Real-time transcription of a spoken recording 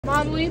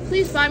Mom, will you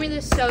please buy me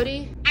this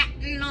soda?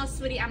 No,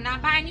 sweetie, I'm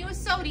not buying you a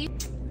soda.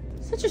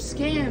 Such a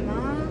scam,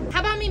 Mom.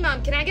 How about me,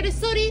 Mom? Can I get a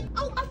soda?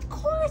 Oh, of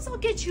course I'll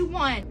get you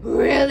one.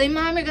 Really,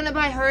 Mom? You're gonna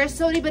buy her a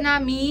soda but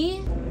not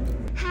me?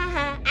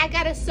 Haha, I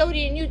got a soda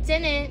and you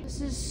didn't.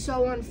 This is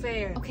so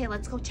unfair. Okay,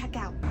 let's go check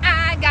out.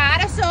 I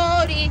got a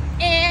soda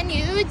and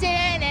you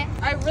didn't.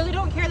 I really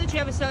don't care that you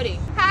have a soda.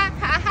 Ha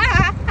ha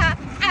ha ha,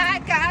 I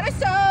got a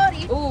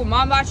soda. Ooh,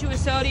 Mom bought you a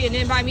soda and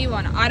didn't buy me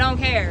one. I don't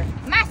care.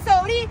 My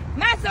soda,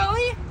 my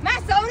soda, my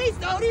soda,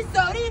 soda,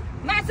 soda,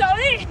 my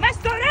soda, my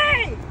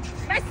soda,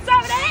 my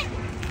soda.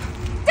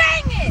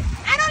 Dang it,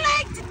 I don't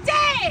like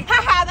today.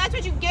 Haha, that's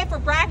what you get for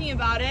bragging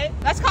about it.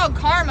 That's called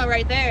karma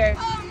right there.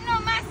 Oh no,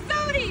 my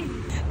soda.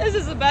 This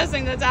is the best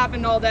thing that's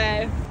happened all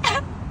day.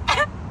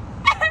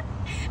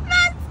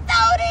 My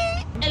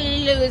soda.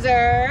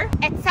 Loser.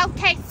 It's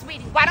okay,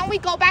 sweetie. Why don't we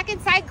go back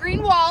inside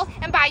Green Wall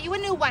and buy you a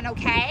new one,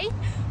 okay?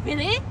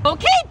 Really?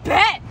 Okay,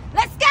 bet.